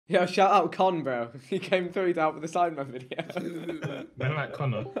Yo, shout out Con, bro. He came through to help with the Sidemen video. Men like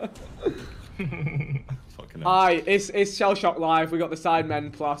Connor. Fucking Hi, it's SHELLSHOCK live. We got the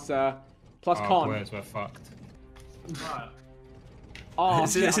Sidemen plus Con. Boys, we're fucked. Oh,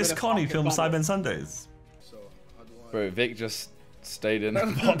 Is shit, this I'm in a Connie fucking film bubble. Sidemen Sundays? Bro, Vic just stayed in a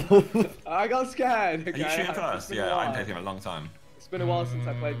bubble. I got scared. Are you shooting first? Yeah, I'm taking a long time. It's been a while since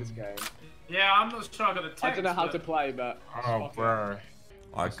I played this game. Yeah, I'm not sure I got the text. I don't know how to play, but Oh, bro.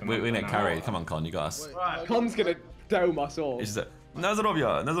 We didn't carry. Come on, Con, you got us. Right. Con's gonna dome us all. It's just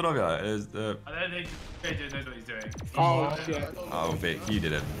Nazarobia. I don't think JJ knows what he's doing. Oh shit. Oh, Vic, you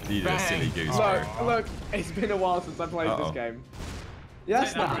did it. You did a silly goose, bro. Look, it's been a while since I played this game.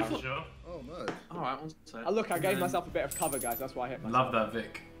 Yes, Yeah, now. for sure. Oh no. Alright, one sec. Oh, look, I gave myself a bit of cover, guys. That's why I hit myself. Love that,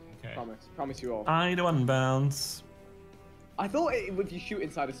 Vic. Okay. Promise you all. I do unbounds. I thought if you shoot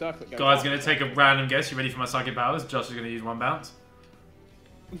inside a circle, it goes Guys, up. gonna take a random guess. You ready for my psychic powers? Josh is gonna use one bounce.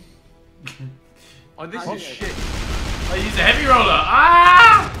 Oh, this is shit. I use a heavy roller.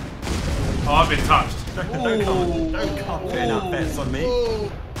 Ah! Oh, I've been touched. Don't come putting out bets on me.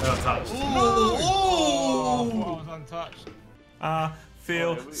 Well touched. I was untouched. I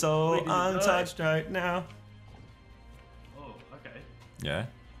feel so untouched right now. Oh, okay. Yeah.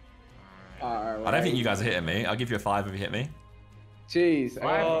 Alright. I don't think you guys are hitting me. I'll give you a 5 if you hit me. Jeez.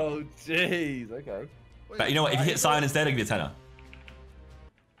 Oh, jeez. Okay. But you know what? If you hit Cyan instead, I'll give you a tenner.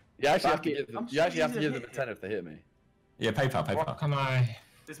 You actually have to give them. You actually have to give them a 10 if they hit me. Yeah, PayPal, What PayPal. can I...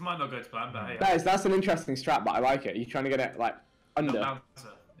 This might not go to plan, but hey. That's an interesting strat, but I like it. You're trying to get it like under. Bouncer.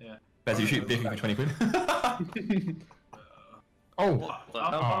 Yeah. Bez, you shoot Vicky for 20 quid. Oh!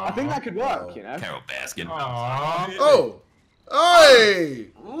 I think that could work, you know. Carol Baskin. Oh! Hey!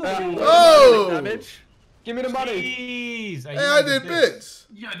 Oh! Damage. Give me the money. Jeez! Hey, I did bits.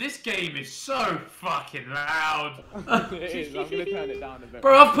 Yo, this game is so fucking loud. It is. I'm gonna turn it down a bit.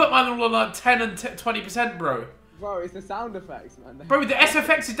 Bro, I've put mine all on like 10 and 20%, bro. Bro, it's the sound effects, man. Bro, the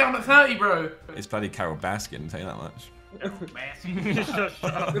SFX is down at 30, bro. It's bloody Carol Baskin, I'll tell you that much. The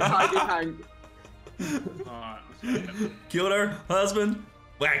tiny tank. Killed her husband,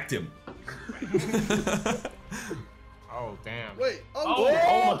 whacked him. Oh, damn. Wait. Oh, Oh.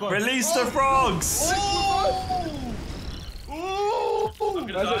 Oh my god. Release the frogs!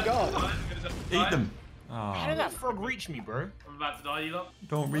 Where's it gone? Eat them. How Oh, did that frog reach me, bro? I'm about to die, you lot.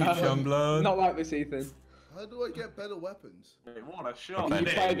 don't reach young blood. Not like this, Ethan. How do I get better weapons? What a shot. You I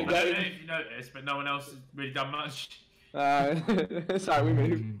played the don't know game. if you noticed, but no one else has really done much. Sorry, we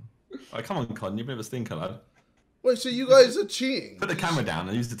moved. Oh, come on, Con, you're a bit of a stinker, lad. Wait, so you guys are cheating? Put the camera down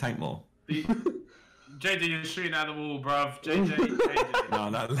and use the tank more. JJ, you're shooting out the wall, bruv. JJ. No,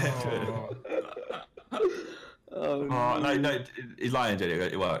 that left it. Oh, Oh, no, he's lying,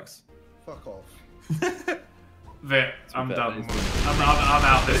 JD, it works. Fuck off. Vic, I'm done. I'm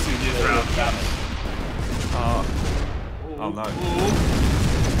out this round. Oh, oh no.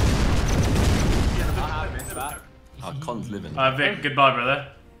 Oh, Con's living. Vic, goodbye, brother.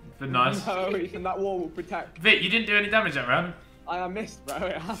 It's been nice. No, Ethan, that wall will protect. Vic, you didn't do any damage that round. I missed, bro.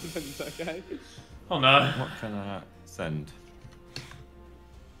 It happens, okay? Oh no. What can I send?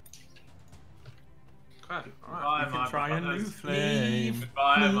 Bye, We can try a new brothers. flame.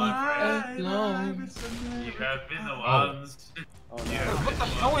 Goodbye, my friend. You have been the ones. Oh, no. What the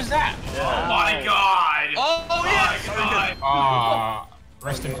hell was that? Oh my god! Oh, yes! My god! Ah,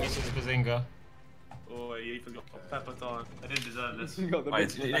 rest in peace, Bazinga. Oh, you forgot pepper time. I didn't deserve this. You got the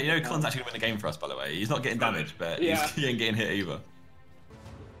Wait, big- you know Con's actually going to win the game for us, by the way. He's not getting damaged, but Yeah. he ain't getting hit either.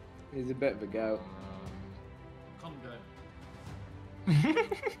 He's a bit of a goat. Come go.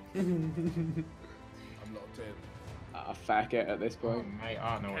 I'm not dead. Fack it at this Oh, point. mate,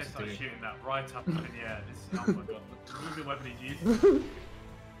 I don't know what Let's to start do. shooting that right up in the air. This is, oh my god. Move the weapon he's used.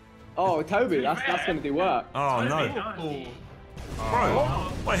 Oh, Toby, that's gonna do work. Oh, no.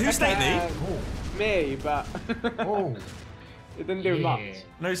 Oh. Wait, who snaked me? Me, but Oh. it didn't do much.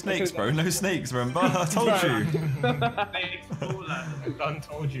 No snakes, bro. No snakes, remember? I told you. Done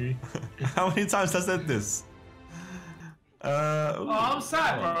told you. How many times have I said this? Oh, I'm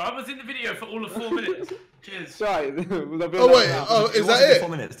sad, bro. I was in the video for all of 4 minutes. Cheers. Sorry. Oh wait, oh, is that wasn't it? 4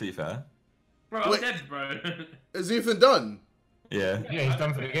 minutes, to be fair. Bro, I'm Wait. dead, bro. Is Ethan done? Yeah. Yeah, he's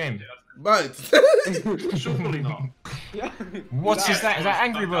done for the game. Right. Surely not. Yeah. What is that? Is that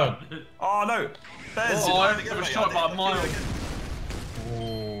Angry Bird? Oh, no. Bez, Oh, I got shot by a mile.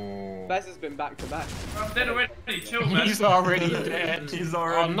 Oh. Bez has been back to back. I'm dead already. Chill, man. He's already dead. He's Oh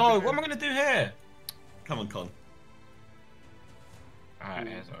already... no, what am I gonna do here? Come on, Con. Alright,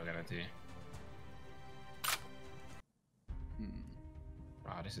 here's what we're gonna do.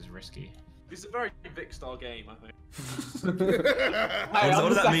 Ah, this is risky. It's a very Vic style game, I think. Hey, What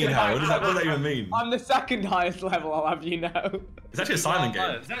does that mean, Harry? What does that even mean? I'm the second highest level, I'll have you know. It's actually a silent game.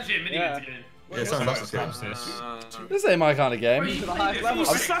 It's actually a mini game. Yeah, Simon Master's Slaps game. this. This ain't my kind of game. To the highest level. You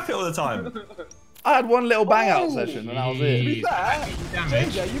slap it all the time. I had one little bang out session and that was To be it. fair,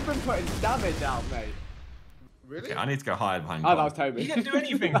 Damage. JJ, you've been putting damage out, mate. Really? Okay, I need to go hide behind. Oh, that was Toby. He didn't do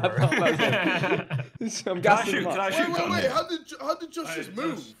anything, bro. I'm Can I gassing shoot? him Can up. I shoot? Wait, how did Josh just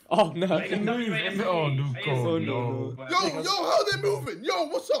move? Oh no. Oh, no. How they moving? Yo,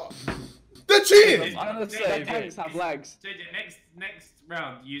 what's up? They're cheating! I'm gonna Their say, tanks have legs. JJ, next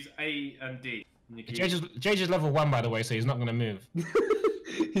round, use A and D. JJ's level 1, by the way, so he's not gonna move.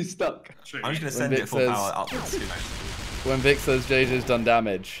 He's stuck. I'm just gonna send Vic it full says- power upwards. when Vic says JJ's done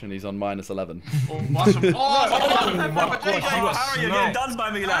damage and he's on -11. Oh my gosh, you got Harry, you're getting done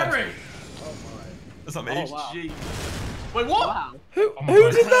by me, lad. Harry! That's not me. Oh wow. Wait, what? Wow. Oh my Who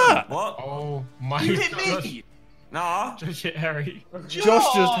God. did that? What? Oh my You hit gosh. me! Nah. Josh hit Harry.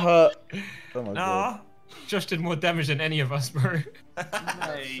 Josh just hurt. Oh my god. Nah. Josh did more damage than any of us, bro.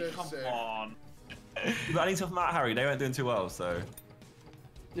 Hey, Sick, come sick. on. But I need to help out Harry. They weren't doing too well, so.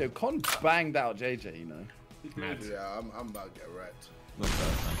 Yo, Con banged out JJ, you know. Yeah, I'm about to get wrecked. Not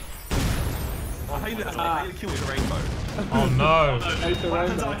bad, man. Oh, how you do that? How you kill with a rainbow? Oh no. What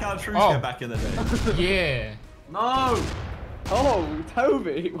happened to like our Truska back in the day? Yeah. No! Oh,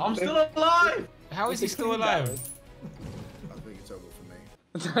 Toby. I'm still alive! How is he still alive? I think it's over for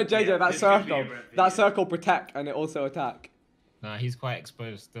me. JJ, that this could be circle. a rep That video. circle protect and it also attack. Nah, he's quite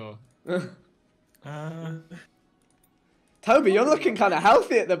exposed still. Toby, you're looking kind of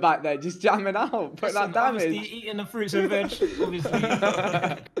healthy at the back there, just jamming out, putting that Obviously damage. eating the fruits and veg, obviously.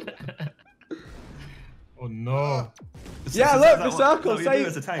 Oh no. Yeah, look, the circle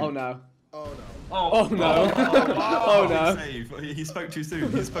saves. saves. Oh no. Oh no. Oh no. Oh no. Save. He spoke too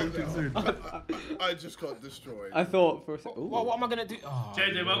soon. He spoke too soon. I just got destroyed. I thought for a second. What am I gonna do? Oh,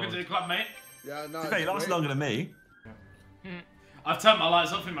 JJ, welcome to the club, mate. Yeah, no. Okay, that was longer than me. I've turned my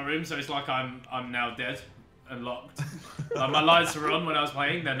lights off in my room, so it's like I'm now dead and locked. Like my lights were on when I was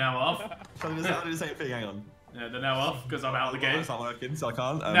playing, they're now off. I'll do the same thing. Hang on. Yeah, they're now off because I'm out of the game. It's not working, so I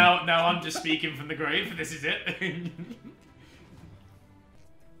can't. Now I'm just speaking from the grave. This is it.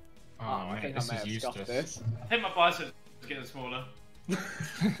 Oh, I mate, think this I may is have scuffed useless. this. I think my biceps is getting smaller.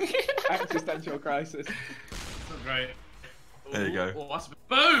 Existential crisis. It's not great. There you go. Oh, that's a bit...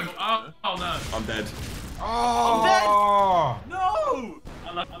 Boom! Oh no. I'm dead. Oh! No!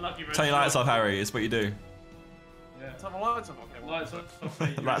 Unlucky. Turn your lights off, Harry. It's what you do. Yeah. Turn the lights off. Okay, well, Lights off.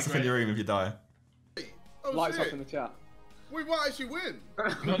 Lights off in your room if you die. Oh, Lights shit. off in the chat. We might actually win.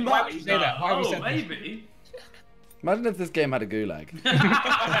 Why would you say that? Why would you Oh, say that? maybe. Imagine if this game had a gulag.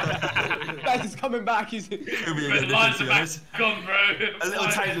 Guys, he's coming back. He's. It'll be a The good addition, lights to are be back honest. on, bro. A little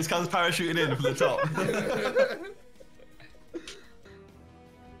tank just comes parachuting in from the top.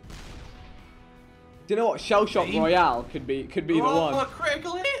 Do you know what? SHELLSHOCK Royale could be the one.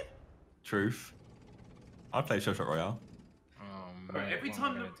 critical hit! Truth. I play SHELLSHOCK Royale. Oh, Bro, mate, every what am I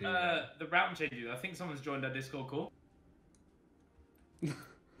time gonna do? the round changes, I think someone's joined our Discord call.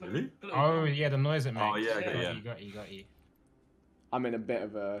 Really? Oh yeah, the noise it makes. Oh, yeah, okay, Got you. I'm in a bit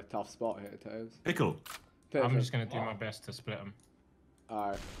of a tough spot here, Toes. Pickle. I'm just gonna do my best to split them.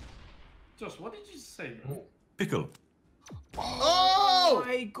 Alright. Josh, what did you say, bro? Pickle. Oh!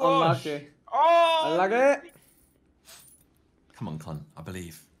 my gosh! Unlucky. Oh! Unlucky. Come on, Con. I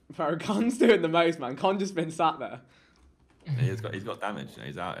believe. Bro, Con's doing the most, man. Con just been sat there. Yeah, he's got damage.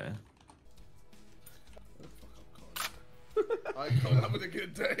 He's out here. I can't have a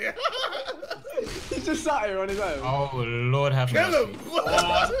good day. He's just sat here on his own. Oh Lord, have Kill mercy. him! Oh,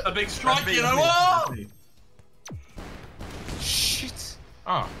 that's a big strike, Me, you know me, what? me. Shit!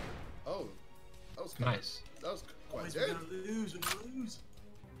 Oh, Oh, that was nice. That was quite We're dead. gonna lose, we're gonna lose.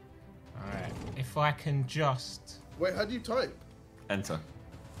 Alright, if I can just... Wait, how do you type? Enter.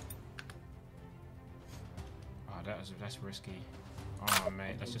 Oh, that's risky. Oh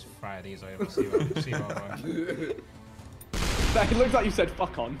mate, let's just fire these over. See what It looks like you said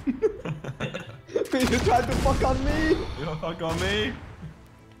fuck on. You just tried to fuck on me. You fuck on me.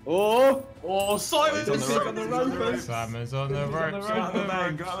 Oh! Oh, Simon's He's on the rope. ropes. Simon's on the ropes. Go out the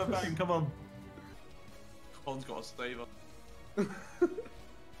bang. Go out the bang. Come on. Con's got a stave up.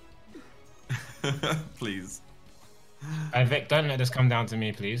 Please. Hey Vic, don't let this come down to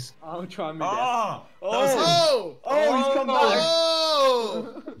me, please. I'll try and be dead. Ah! Oh! Oh, he's come back.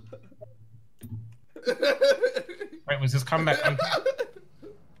 Oh! Wait, was this comeback?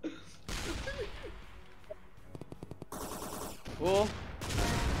 Oh! Oh,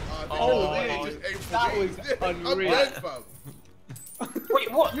 Oh, just aimed for that me. was I'm unreal. dead, fam.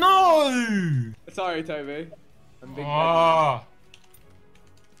 Wait, what? No! Sorry, Toby. I'm big Oh.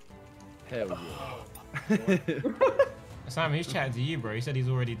 Hell yeah. Simon, he's chatting to you, bro. He said he's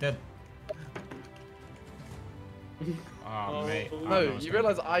already dead. Oh, mate. I don't know No, what's you going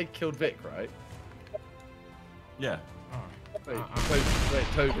realise I killed Vic, right? Yeah. on. Wait,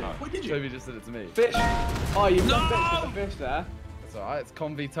 Uh-uh. Toby. What did you? Toby just did it to me. Fish. Oh, you've got fish with the fish there. That's alright, it's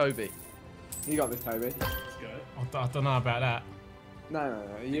Conv Toby. You got this, Toby. Let's go. I don't know about that. No.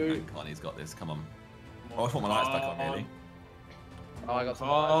 You. Come on, he's got this. Come on. Oh, I thought my lights back on, really. Oh, I got some.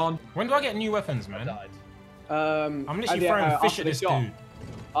 On. When do I get new weapons, man? I'm literally throwing fish at this dude.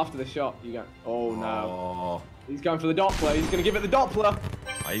 After the shot, you go. Oh no. Oh. He's going for the Doppler. He's going to give it the Doppler.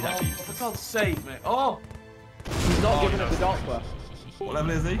 Oh, he's actually Oh, for God's sake, mate. Oh. He's not giving it the Doppler. What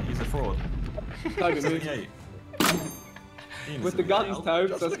level is he? He's a fraud. Toby, move. 78. With the guns, Toby.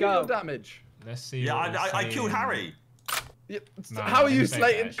 Just Let's look at your go. damage. Let's see. Yeah, what I they're killed saying. Harry. Yeah, Nah, how are I you didn't say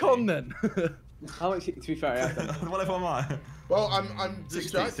slating that, Con then? How much? To be fair, yeah. What level am I? Well, I'm 60,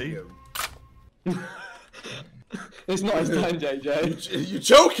 distracting see? him. It's not his turn, JJ. You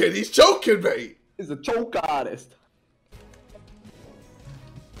choking? He's choking, mate. He's a choke artist.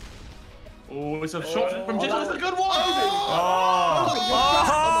 Oh, it's a shot from Jesus. That's a good one.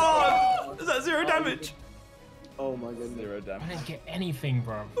 Oh! Is that 0 damage? Oh my goodness. 0 I damage. didn't get anything,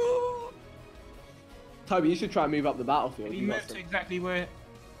 bro. Toby, you should try and move up the battlefield. He You got moved to some- exactly where.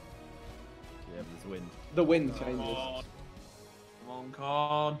 Yeah, there's wind. The wind changes. Come on,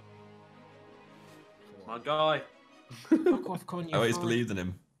 Con. My guy. Fuck off, Con. I always believed in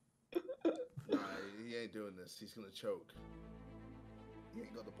him. Nah, he ain't doing this. He's gonna choke. He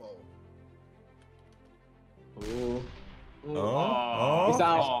ain't got the ball. Ooh. Oh. He's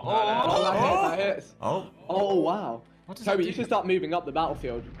out. Oh. That hits. Oh. Oh wow. What does Toby, that you do? should start moving up the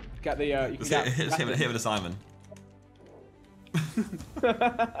battlefield. Get the. You can Let's get. hit with a Simon.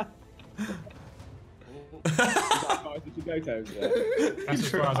 Did you go, Toby? Yeah. That's as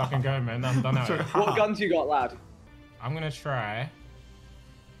far as I can go, man. I'm done out. here. What guns you got, lad? I'm gonna try.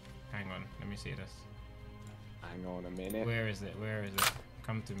 Hang on, let me see this. Hang on a minute. Where is it? Where is it?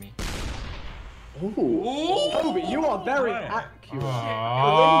 Come to me. Ooh. Toby, you are very accurate.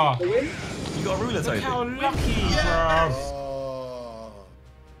 Oh, The win? You got a ruler, look Toby. how lucky, bro. Oh.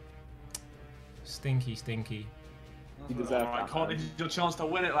 Stinky, stinky. You deserve Alright, that. Con, man. this is your chance to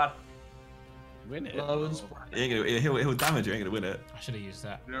win it, lad. Win it. Low and spread. He ain't gonna, he'll damage you, he ain't gonna win it. I should have used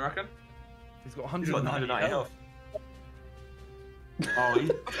that. You reckon? He's got He's got 190 190 health. health. Oh,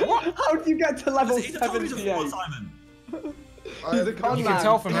 he's How did you get to level he's a fraud, 78? Simon. He's a con You man. can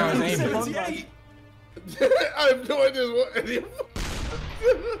tell from how his aim is. 78. I have no idea what any of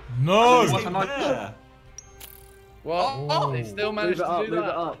No! What's a nice Yeah. What? Oh. He still Move managed it up, to do move it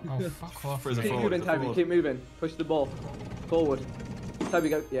that. up. Oh, fuck off. For his mate. Keep fraud, moving, it's a Toby. fraud. Keep moving. Push the ball. Forward. Toby,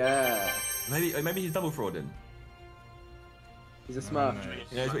 go. Yeah. Maybe he's double frauding. He's a smurf. No,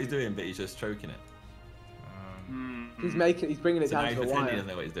 He knows what he's doing, but he's just choking it. He's bringing it So now down he's to the pretending he wire. doesn't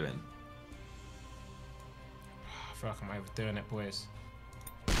know what he's doing. I feel like I'm overdoing it, boys.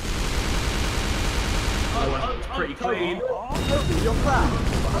 pretty clean. Toby, you're crap.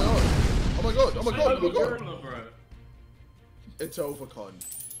 Oh my god! Oh my god! Oh my god! Bro. It's over, Con.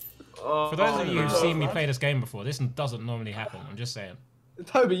 For those of you who've no. seen me play this game before, this doesn't normally happen. I'm just saying.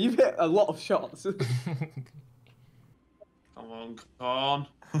 Toby, you've hit a lot of shots. Come on, Con.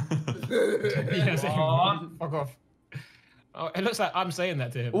 Yes, Come on. fuck off. Oh, it looks like I'm saying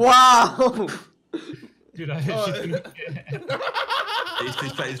that to him. Wow. Dude, I literally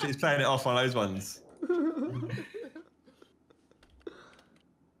He's playing it off on those ones.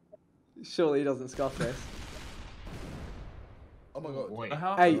 Surely he doesn't scoff this. Oh my god. Wait, The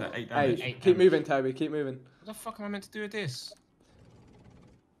hell? Eight. that 8 damage? Eight. Eight Keep damage. moving, Toby. Keep moving. what the fuck am I meant to do with this?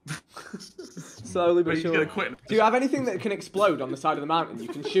 Slowly but But he's gonna surely. quit. Do you have anything that can explode on the side of the mountain? You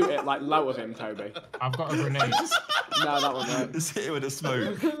can shoot it like low of him, Toby. I've got a grenade. No, that won't work. Just hit it with a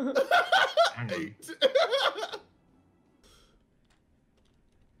smoke. Hang on.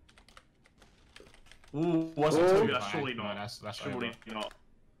 Ooh, what's Ooh. it to you? That's Right, surely no, not. that's Surely over. not.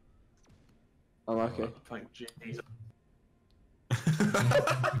 I'm okay. Thank Jesus.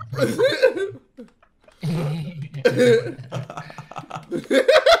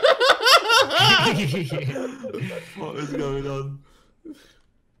 What is going on?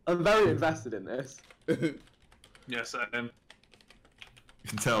 I'm very invested in this. Yes, You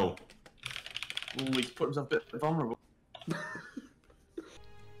can tell. ooh, he's put himself a bit vulnerable.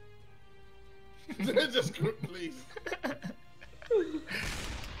 Just please. Oh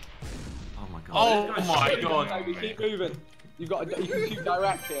my god. Oh my god. Toby, keep moving. You can shoot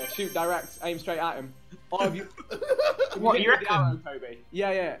direct here. Shoot direct. Aim straight at him. All of you. What, you hit the arrow, reckon? Toby.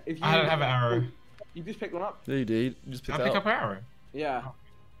 Yeah, yeah. If you I don't have an arrow. You just picked one up. Yeah, you did. You just Can picked I it pick up. up an arrow? Yeah.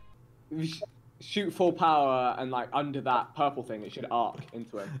 If you shoot full power and like under that purple thing, it should arc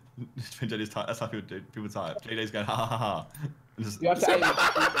into him. JJ's type. That's how people do. People type. JJ's going ha ha ha ha. You have to aim.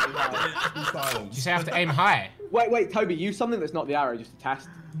 Did you say I have to aim high? Wait, Toby. Use something that's not the arrow, just to test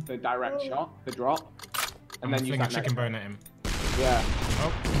the direct shot, the drop, and then use fling a that chicken next. bone at him. Yeah.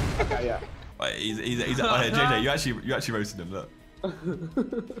 Oh. Okay, yeah. Wait, he's JJ, you actually roasted him. Look.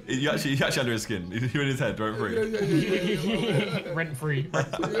 you actually under his skin. You're in his head, rent free. Rent free.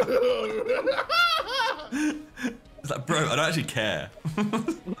 It's like, bro, I don't actually care.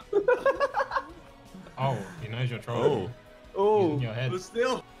 Oh, he knows you're trolling. Oh. He's in your head. But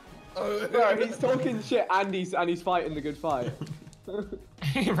still. Bro, he's talking shit and he's fighting the good fight.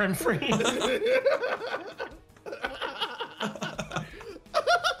 Rent free.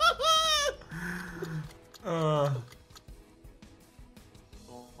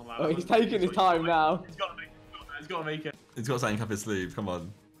 Oh, he's taking his time now. He's got to make it. He's got to make it. He's got something up his sleeve. Come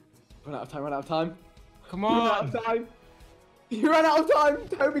on. Run out of time, run out of time. Come Run out on. of time. You ran out of time.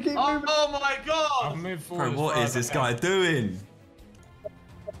 Toby, keep moving. Oh my god! I've moved forward. Bro, what is this guy doing?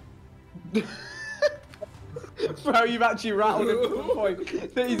 Bro, you've actually rattled him to the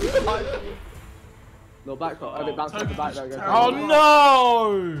point that he's like... No, back foot. Oh, it bounced off the back. There we go. Oh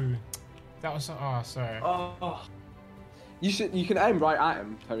no! That was so. Oh, sorry. Oh. You can aim right at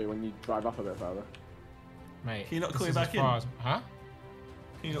him, Toby, when you drive up a bit further. Mate. Can you not this call me is back as in? far as- Huh?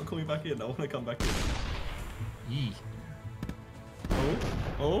 Can you not call me back in? I want to come back in. Yee.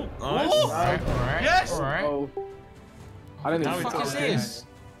 Oh, nice. Alright, alright. Yes! Alright. Oh. I don't Now think What the fuck is this?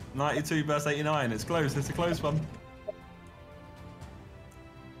 92 versus 89. It's close. It's a close one.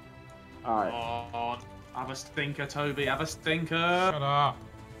 Alright. Oh, have a stinker, Toby. Have a stinker. Shut up.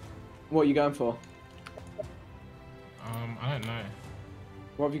 What are you going for? I don't know.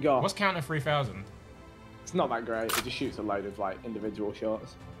 What have you got? What's counter 3000? It's not that great. It just shoots a load of like individual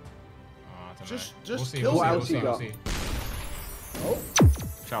shots. Oh, I don't Just know. We'll see. kill We'll him. see. What We'll else see. you We'll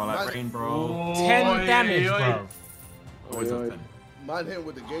see. Shower like rain, bro. 10 damage, bro. Always Oi, up oi. 10. Man hit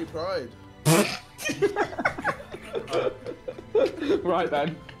with the gay pride. Right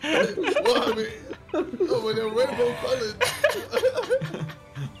then. What I mean? Oh, when they're rainbow colored.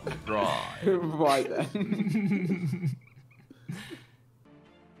 Right. Right then.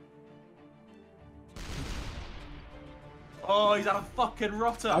 Oh, he's had a fucking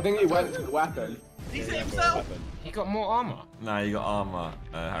rotter. I think he went for the weapon. He's hit himself. He got more armor. Nah, you got armor,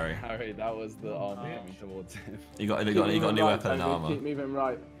 Harry. Harry, that was the armor coming towards him. You got a Keep new moving right, weapon and Toby. armor. Keep moving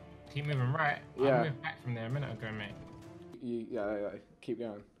right. Keep moving right. Yeah. I moved back from there a minute ago, mate. Yeah. Keep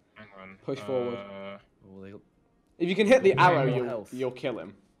going. Hang on. Push forward. Oh, they got... If you can hit the Yeah, arrow, more you'll health. kill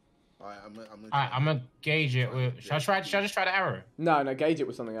him. Alright, I'm gonna gauge it with. Should I just try the arrow? No, gauge it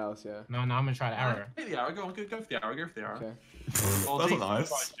with something else. Yeah. No, I'm gonna try the arrow. Take the arrow. Go on. Go for the arrow. Go for the arrow. Okay. Oh, That's deep.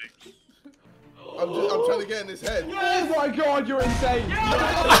 nice. I'm trying to get in his head. Oh my god, you're insane!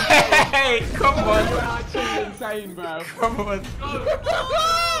 Hey, come You're on. actually insane, bro. Come on.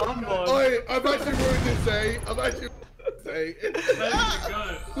 Come on. Oi, I'm actually willing to say. I'm actually willing to say. Go.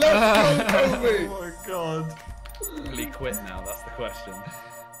 Let's go, Toby. Oh my god. Will he quit now? That's the question.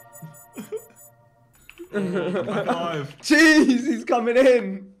 High five. Jeez, he's coming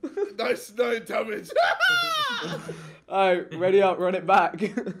in. Nice 9 damage. Oh, ready up, run it back.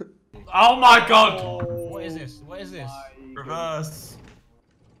 Oh my god! What is this? What is this? Reverse.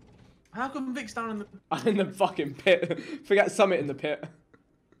 How come Vic's down in the? I'm in the fucking pit. Forget Summit in the pit.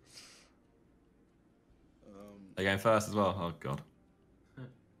 They're going first as well. Oh god.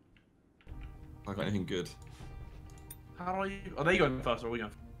 I got anything good? How are you? Are they going first or are we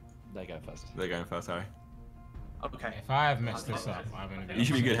going? They go first. They're going first, Harry. Okay. If I've messed this up, I'm gonna be. You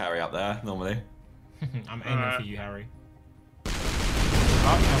should be good, Harry, up there normally. I'm aiming for you, Harry.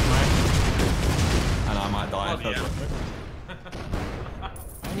 Oh, never mind. And I might die. Oh, yeah.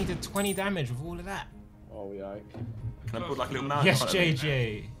 I only did 20 damage with all of that. Oh, yeah. Can I put like a little mouse? Yes, in front of me?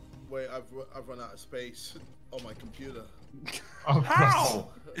 JJ. Wait, I've run out of space on my computer. Oh, How?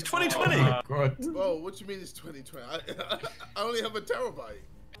 It's 2020. Oh, God. Bro, what do you mean it's 2020? I only have a terabyte.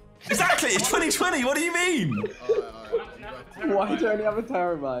 Exactly. It's 2020. What do you mean? Alright. Why do you only have a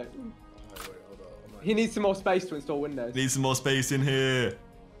terabyte? Wait, hold on. He needs some more space to install Windows. Need some more space in here.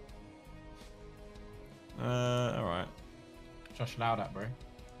 All right. Josh loud up, bro.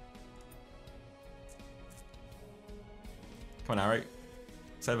 Come on, Harry.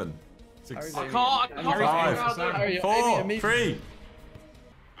 7, 6, I can't. Harry, 5, Harry, 4, me. 3.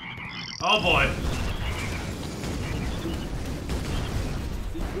 Oh boy.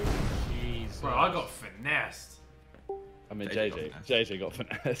 Jeez. Bro, I got finessed. I mean, JJ got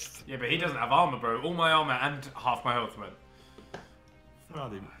finessed. Yeah, but he doesn't have armor, bro. All my armor and half my health went.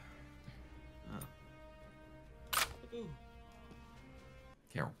 Well,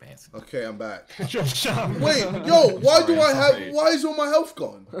 Carol Benson. Okay, I'm back. Shut up. Wait, yo, why do I have? sorry. Why is all my health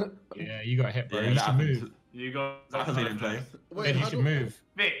gone? Yeah, you got hit, bro. Yeah, you that should happens. move. You got. That happens in play. Wait, Vic, you how should do- move.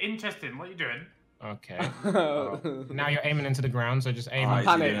 Vic, interesting. What are you doing? Okay. Now you're aiming into the ground, so just aim. Oh, up.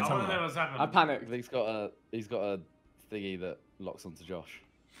 I panicked. I want to know what's I happening. panicked. He's got a thingy that locks onto Josh.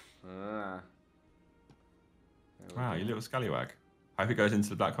 Ah. Wow, you little scallywag. I hope it goes into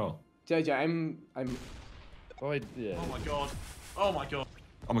the black hole. JJ, I'm. Oh, yeah. Oh my god. Oh my god.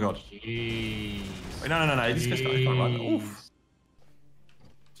 Oh my god. Jeez. Wait, no. He just can't run. Oof.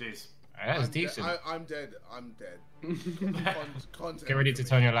 Jeez. That's decent. I'm dead. I'm dead. Content Get ready to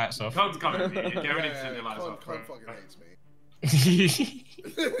turn your lights off. Can't come in. Get ready to turn your lights off, bro. Con fucking hates me.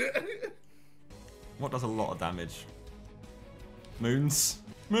 What does a lot of damage? Moons.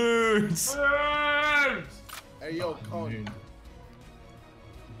 Moons. Hey yo, Con.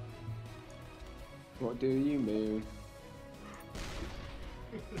 What do you mean?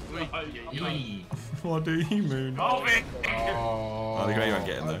 Yee. What do you moon? Oh, Vic! Oh, the great won't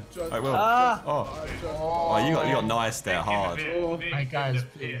get him though. just- I will. Ah. Oh. I just- Oh, you got nice there, hard. Hey guys,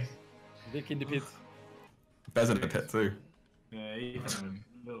 Vic in the pit. Bez in the pit too. Yeah, he's in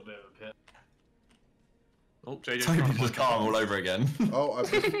a little bit of a pit. Oh, JJ. Toby just calm all over again. Oh, I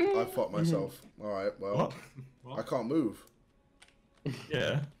fucked myself. All right, well, What? I can't move.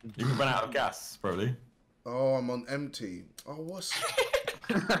 Yeah. You can run out of gas, probably. Oh, I'm on empty. Oh, what's?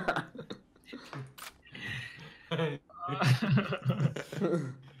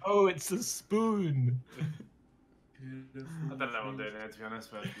 Oh, it's a spoon. I don't know what I'm doing there, to be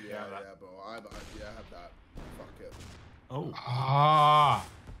honest, but Yeah, bro. I have that. Fuck it. Oh. Ah.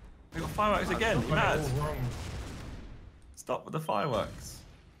 We got fireworks again. You mad? Stop with the fireworks.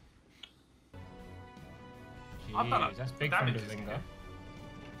 I've done Jeez, it. that's big Damage from is the good. Zinger.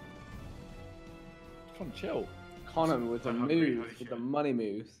 Come on, chill. Connor with the I'm hungry, moves, holy with shit. the money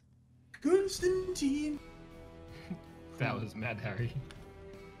moves. Constantine. That was mad, Harry.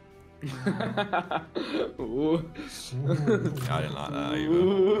 Ooh. Yeah, I didn't like that either.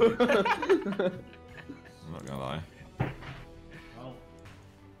 Ooh. I'm not gonna lie.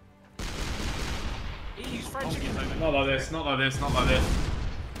 Not like this, not like this, not like this.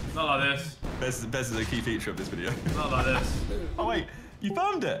 Not like this, Bez is a key feature of this video. not like this. Oh wait, you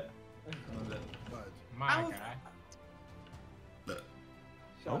found it. My guy.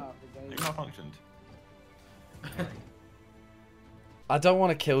 Shut Oh, up, it Dave. malfunctioned. I don't want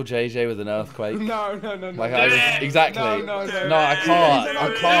to kill JJ with an earthquake. No. Like exactly. No, I can't.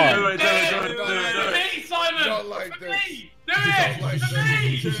 I can't. Do it, Simon! Not like For this. me! Do it! like For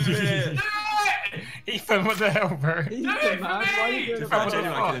me! this. Do it! Ethan, what the hell, bro? Ethan, it for man, why are me! you doing Did that?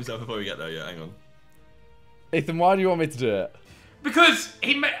 JJ kill himself before we get there? Yeah, hang on. Ethan, why do you want me to do it? Because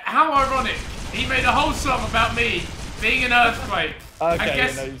he made, how ironic, he made a whole song about me being an earthquake. I Okay,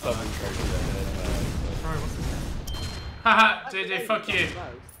 guess, you know something. haha, JJ, fuck you.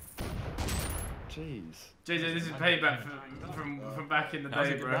 Jeez. JJ, this is payback from back in the How's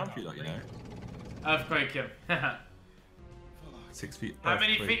day, it get bro. down for you, like, you know? Earthquake him. 6 feet. How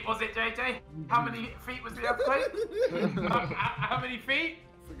many earthquake. feet was it, JJ? How many feet was the earthquake? How many feet?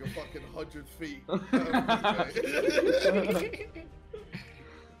 For your fucking 100 feet.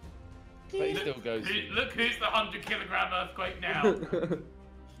 But he still goes. Look who's the 100-kilogram earthquake now.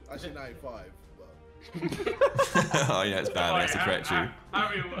 Actually, 95. Oh yeah, it's bad. I have to correct you.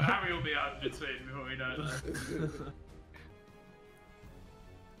 Harry will be 100 soon before we know it.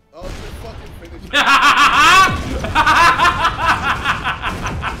 Oh, just fucking finish it.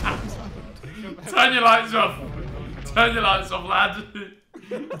 Turn your lights off. Turn your lights off, lad.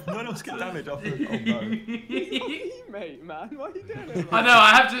 No one else get damage off of. Oh no. Mate, man, why are you doing it? I know,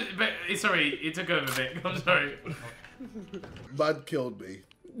 I have to. But, sorry, it took over, Vic. I'm sorry. Man killed me.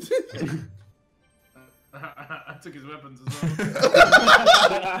 I took his weapons as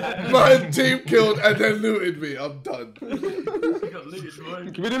well. Man team killed and then looted me. I'm done. He got looted, boy.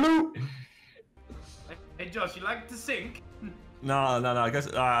 Give me the loot. Hey, Josh, you like to sink? No. I guess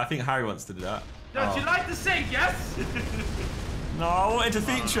I think Harry wants to do that. Josh, you like to sink, yes? No, I wanted to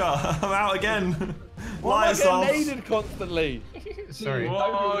feature. I'm out again. Why Lights am I off. getting naded constantly? Sorry.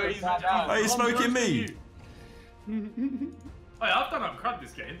 Whoa, Are you smoking me? Hey, I've done crud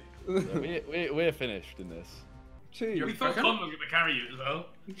this game. Yeah, we're finished in this. Cheese. We thought Con was going to carry you as well.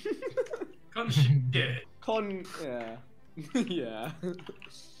 Con shit. Con, yeah. Yeah.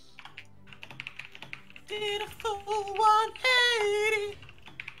 Did a full 180.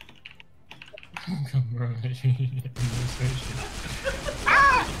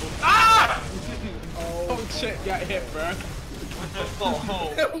 Oh shit, get hit, bro.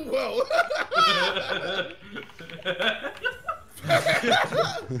 Whoa.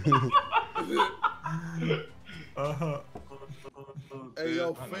 Hey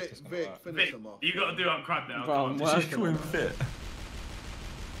yo, Vic, finish him off. You gotta do up crab now. Bro, I'm Did you working call him on it. fit?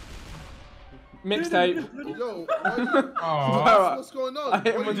 Mixtape. Yo, Oh, what's going on? I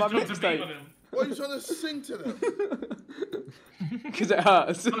hit him Why with you- my Drop the beat on mixtape. him. why are you trying to sing to them? Because it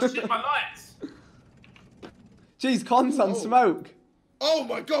hurts. Oh shit, my lights! Jeez, Con's on Oh. smoke. Oh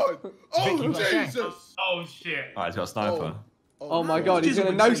my god! Oh Vic, you got a Jesus! Oh shit. Alright, he's got a sniper. Oh my god, he's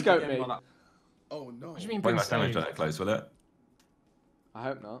gonna no-scope me. Oh no! what do you mean Won't been much damage saved? that close, will it? I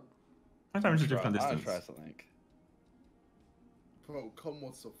hope not. How much damage is I'll different try distance? something. Bro, Con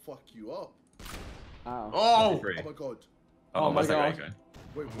wants to fuck you up. Ow. Oh! Free. Oh my god. Oh my where's that God. guy going?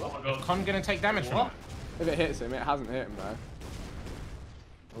 Wait, Oh what? my god. Con gonna take damage from it. If it hits him, it hasn't hit him though.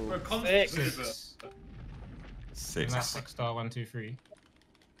 Bro, Con's Six. super. 6. And that's 6 star 1, 2, 3.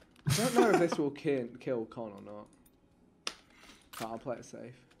 I don't know if this will kill Con or not. But I'll play it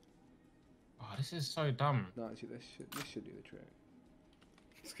safe. Oh, this is so dumb. No, actually, this should do the trick.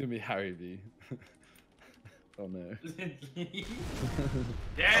 It's gonna be Harry V. Oh no.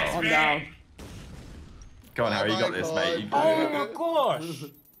 Yes, I'm Vic! down. Go on, Harry, you got my this, God. mate. You Oh gosh!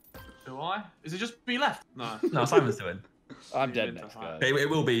 Do I? Is it just B left? No. No, Simon's doing. I'm dead next guy. It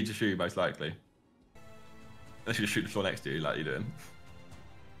will be just you, most likely. Unless you just shoot the floor next to you, like you're doing.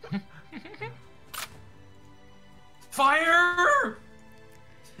 Fire!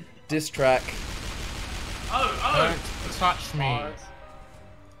 Diss track. Oh, Don't touch me.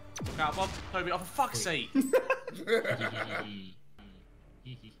 Look out, Bob. Toby, oh, for fuck's sake.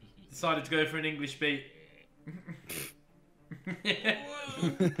 Decided to go for an English beat.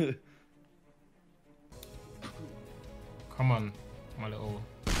 Come on, my little.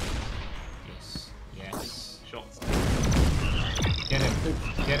 Yes, yes. Shots. Get him,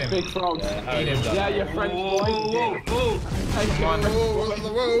 get him. Big frog. Eat him. Yeah, you're French boy. Take Come on. Oh, what's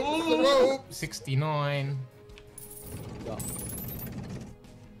the rope? What's the rope? 69.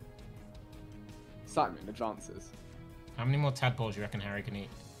 Sidemen advances. How many more tadpoles you reckon Harry can eat?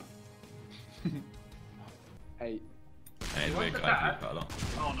 8. Hey, it's weird, quite a lot.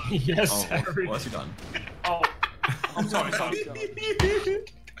 Oh no. Yes, Oh, Harry. what's he done? Oh. I'm sorry, sorry.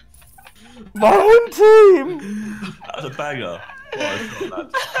 My own team! That was a banger.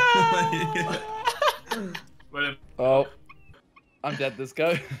 Well, Oh. I'm dead, this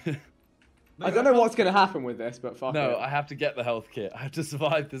go. I don't know what's gonna happen with this, but fuck No, it. I have to get the health kit. I have to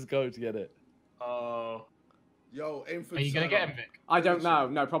survive this go to get it. Oh. Yo, aim for Are you gonna get him, Vic? I don't know.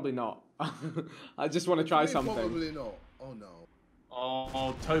 No, probably not. I just want to try something. Probably not. Oh no.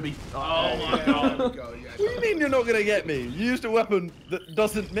 Oh, Toby. Oh my Yeah, god. there we go, yeah, What do you mean you're not gonna get me? You used a weapon that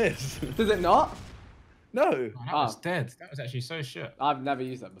doesn't miss. Does it not? No. Oh, that was dead. That was actually so shit. I've never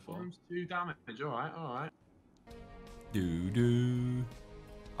used that before. Times 2 damage. Alright, alright. Do.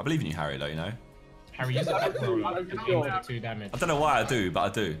 I believe in you, Harry, though, you know? Harry, use a back roll. I'm for sure. 2 damage. I don't know why I do, but I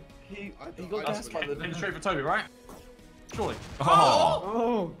do. He I got don't- gassed by the... Aim straight for Toby, right? Surely. Oh!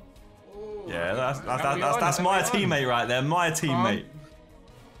 Oh! Yeah, that's my teammate right there. My teammate.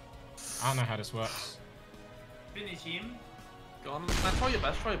 I don't know how this works. Finish him. Go on, man, try your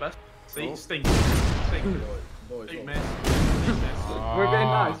best, try your best. See, Oh. stink. Stink. Boys, Stink, oh. miss. Stink, miss. We're being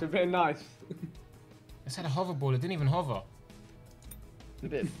nice. We're being nice. It's had a hoverball. It didn't even hover. A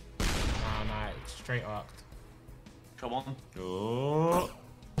bit. Oh no, it's straight arced. Come on. Oh.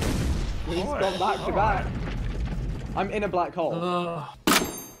 He's gone back to back. I'm in a black hole.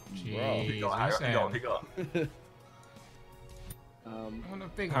 Jeez, He got, Harry, he got. What a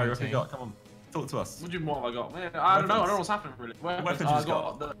big Harry, one, what have you team. got? Come on. Talk to us. What have I got? Man, I don't know. I don't know what's happening really. Weapons I you've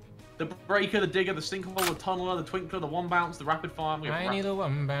got the breaker, the digger, the sinkhole, the tunneler, the twinkler, the one bounce, the rapid fire. We have I need a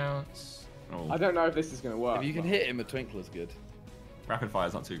 1 bounce. Oh. I don't know if this is gonna work. If you can hit him, a twinkler's good. Rapid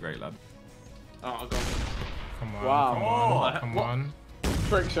fire's not too great, lad. Oh, I got. Come on, Wow. come on, Oh, come what? on.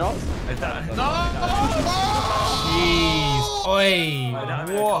 Trick shots. Is that, Jeez, oi. that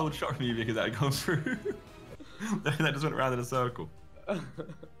a cold shot from you because that had gone through? That just went around in a circle.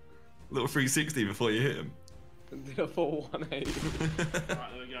 Little 360 before you hit him. Did a full 180. Right, there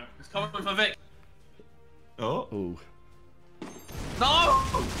we go. It's coming for Vic. Oh. Ooh. No!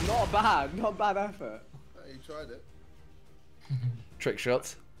 Not bad effort. Hey, you tried it. Trick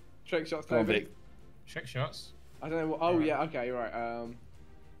shots. Trick shots, Come on, Toby. Vic. Trick shots. I don't know what. Oh yeah, okay, you're right.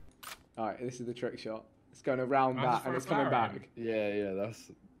 Alright, this is the trick shot. It's going around I'll that just and throw it's a coming flower in. back. Yeah,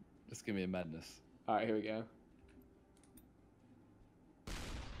 that's gonna be a madness. Alright, here we go.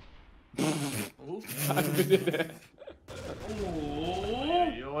 We did it.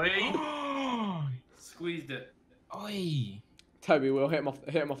 Oh. Squeezed it. Oi! Toby, we'll hit him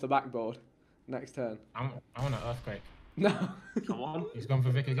off the backboard next turn. I want an earthquake. No. Come on. He's gone for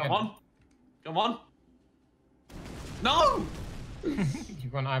Vic again. Come on. Come on. No!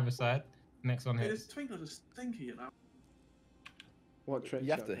 You've gone either side. Next one This hits. Twinkle just stinky, you know. What trick?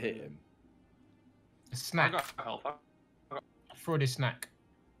 You have shot to can hit I do? him. A snack. I got help. Throw this snack.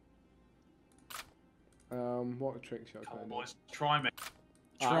 What trick shot? Come can I on, do? boys. Try me.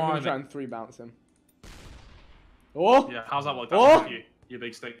 I'm Try gonna me. try and 3 bounce him. Oh! Yeah, how's that work Oh! out you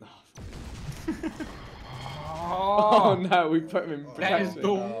big stick? Oh no, we put him in That is protection.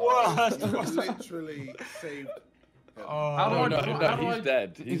 the worst. Literally saved him. Oh, How do No, I- no, how no, do I- he's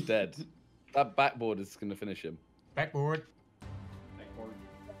dead. He's dead. That backboard is gonna finish him. Backboard.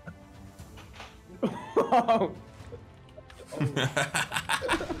 Oh,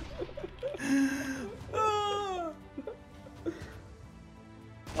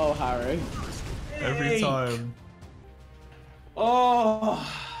 oh, Harry. Every time. Oh.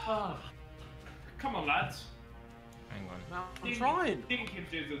 Come on, lads. Hang on. No, I'm trying. Dink him,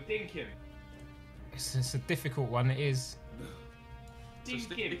 Dizzle. Dink him. It's a difficult one. It is. It's a Dink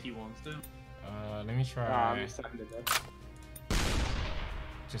him. sticky ones, too. Let me Ah, try. I'm sending it.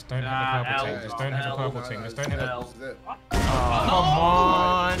 Just don't hit the purple L. thing. Just don't hit the purple thing. Just don't hit the. L. This is it. Come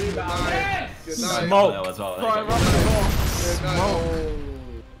on! Good night. Good night. Smoke. As well. Right, There you right, go. right. Oh.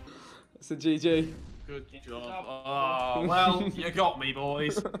 It's a GG. Good job. Oh, well, you got me,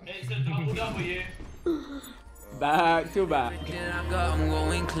 boys. It's a double W. Back to back. I'm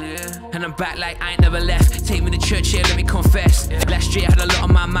going clear. And I'm back like I ain't never left. Take me to church, yeah, let me confess. Last year I had a lot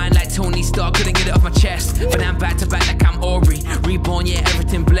on my mind like Tony Stark, couldn't get it off my chest. But now I'm back to back like I'm Aubrey. Reborn, yeah,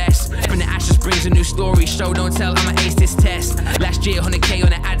 everything blessed. From the ashes brings a new story. Show, don't tell, I'ma ace this test. Last year 100K on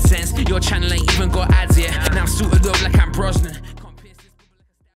the AdSense. Your channel ain't even got ads yet. Now I'm suited up like I'm Brosnan.